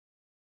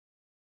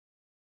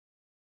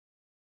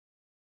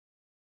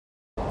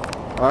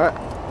All right.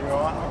 You're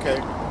on? Okay.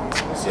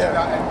 This is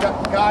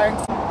Guy,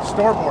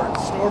 StorBoards.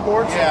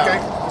 StorBoards? Yeah. Okay.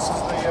 This is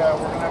the, we're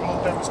going to have a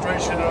little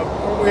demonstration of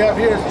what we have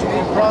here is a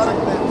unique product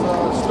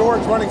that's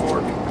storage running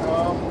board.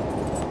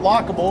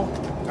 Lockable.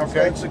 Okay.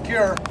 So it's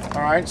secure.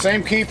 All right.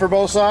 Same key for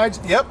both sides?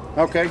 Yep.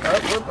 Okay. All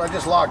right, whoop, I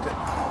just locked it.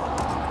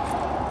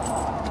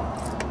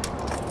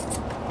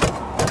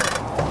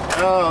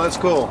 Oh, that's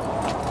cool.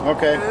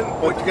 Okay. And then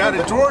what you got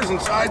is drawers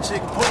inside, so you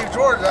can pull your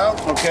drawers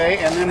out. Okay,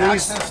 and then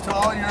Access to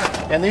all your...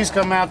 And these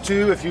come out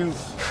too if you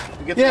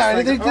get this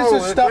Yeah, thing. this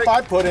is stuff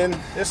I put in.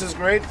 This is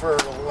great for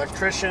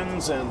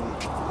electricians and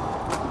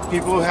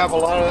people who have a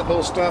lot of that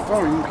little stuff.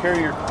 Oh, you can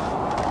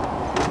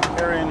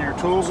carrying your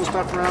tools and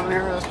stuff around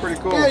here. That's pretty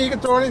cool. Yeah, you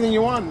can throw anything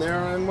you want in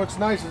there. And what's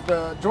nice is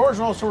the drawers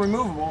are also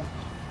removable.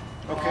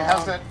 Okay,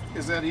 how's that?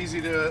 Is that easy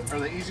to? Are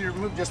they easy to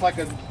remove? Just like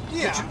a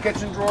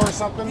kitchen drawer or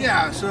something?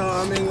 Yeah. So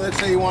I mean, let's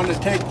say you wanted to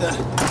take the.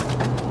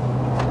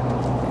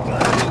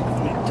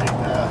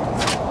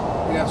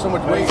 We have so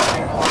much weight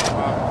here.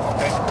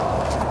 Okay.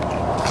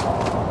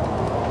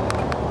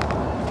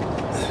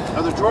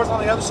 Are there drawers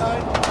on the other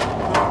side?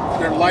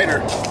 They're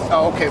lighter.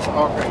 Oh, okay.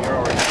 Okay, you're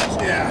already.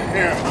 Yeah.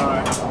 Here. All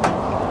right.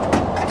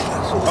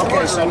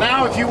 Okay, so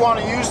now if you want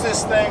to use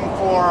this thing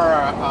for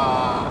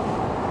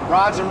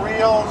rods and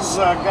reels,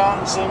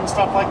 guns and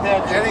stuff like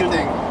that,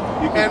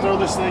 you can throw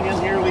this thing in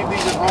here, leave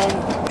these at home.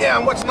 Yeah,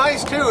 and what's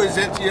nice too is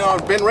it's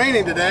it's been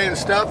raining today and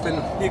stuff,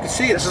 and you can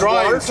see it's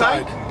dry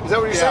inside. Is that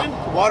what you're saying?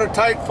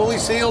 Watertight, fully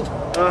sealed.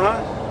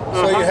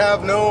 So you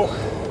have no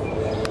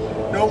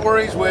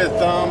worries with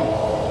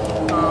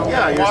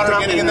water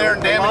getting in there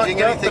and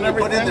damaging anything you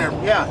put in there.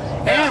 Yeah.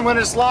 And when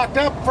it's locked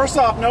up, first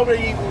off,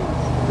 nobody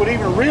would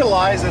even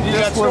realize that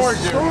this was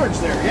storage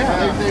there.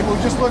 Yeah. They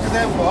would just look at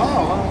that and go,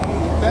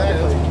 oh, that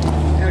is.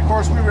 And of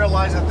course, we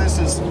realize that this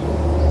is.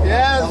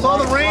 Yeah, it's all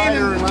the rain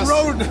and the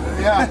road.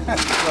 Yeah.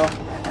 So,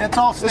 it's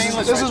all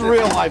stainless. This is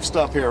real life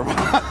stuff here.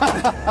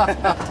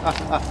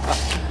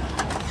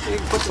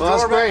 So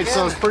that's great.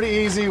 So it's pretty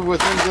easy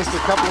within just a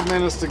couple of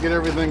minutes to get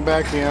everything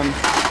back in.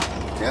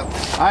 Yep.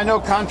 I know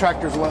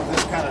contractors love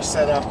this kind of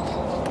setup.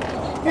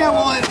 Yeah,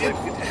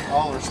 well,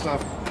 all their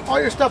stuff. All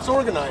your stuff's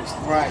organized.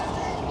 Right.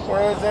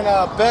 Whereas in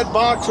a bed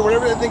box or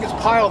whatever, everything is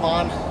piled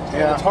on.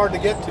 And it's hard to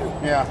get to.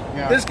 Yeah.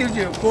 This gives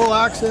you full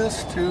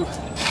access to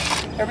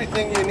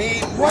everything you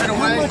need right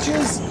away. How much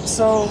is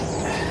so?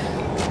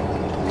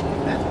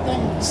 That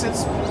thing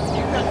sits.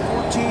 You've got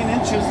 14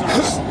 inches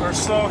or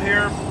so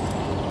here.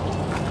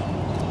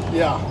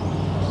 Yeah.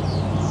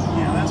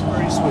 Yeah, that's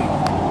very sweet.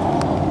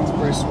 That's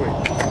very sweet.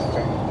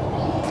 Okay.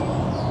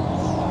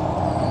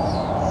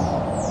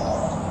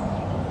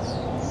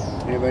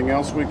 Anything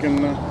else we can?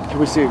 Can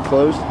we see it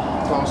closed?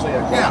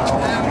 Yeah.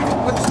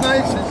 And what's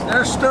nice is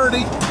they're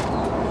sturdy.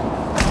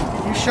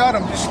 You shut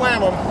them, just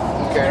slam them.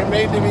 Okay. They're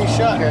made to be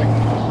shut. Okay.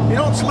 You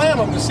don't slam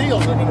them, the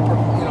seals are going to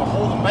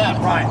hold them back.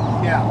 Right.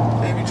 Yeah.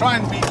 If you try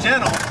and be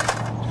gentle,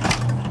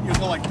 you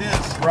go like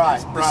this.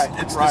 Right.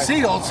 It's the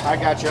seals. I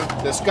got you.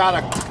 It's got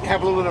to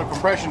have a little bit of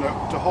compression to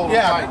hold it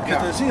tight.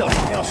 Yeah, the seals.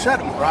 Shut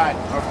them. Right.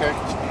 Okay.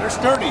 They're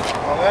sturdy.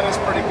 Well, that is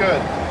pretty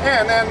good.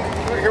 And then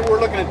here we're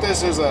looking at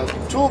this as a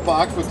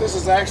toolbox, but this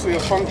is actually a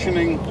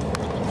functioning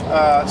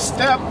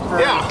step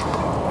for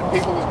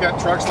people who've got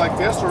trucks like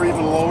this or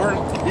even lower.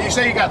 You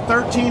say you got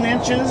 13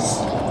 inches?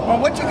 Well,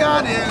 what you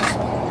got is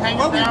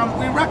down.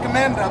 We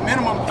recommend a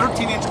minimum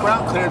 13-inch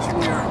ground clearance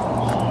from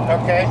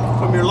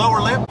your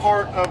lower lip.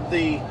 Part of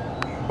the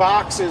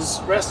box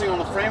is resting on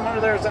the frame under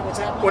there. Is that what's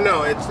happening? Well,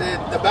 no.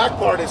 The back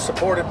part is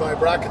supported by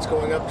brackets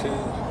going up to.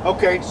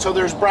 Okay, so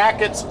there's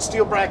brackets,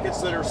 steel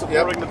brackets that are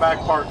supporting the back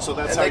part. So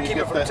that's how you keep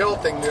get it from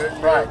tilting.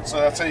 Right. So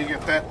that's how you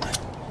get that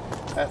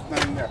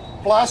thing there.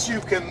 Plus, you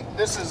can.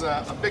 This is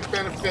a big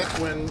benefit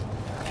when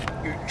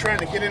you're trying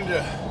to get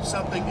into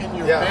something in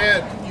your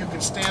bed. You can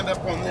stand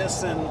up on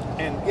this and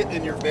get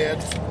in your bed.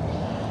 Take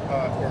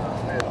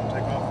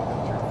off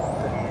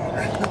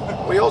with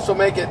it. We also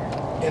make it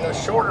in a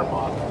shorter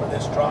model for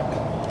this truck.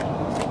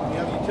 You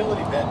have a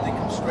utility bed; they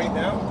come straight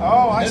down.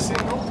 Oh, I see.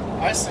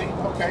 I see.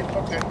 Okay.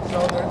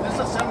 So this is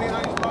a 79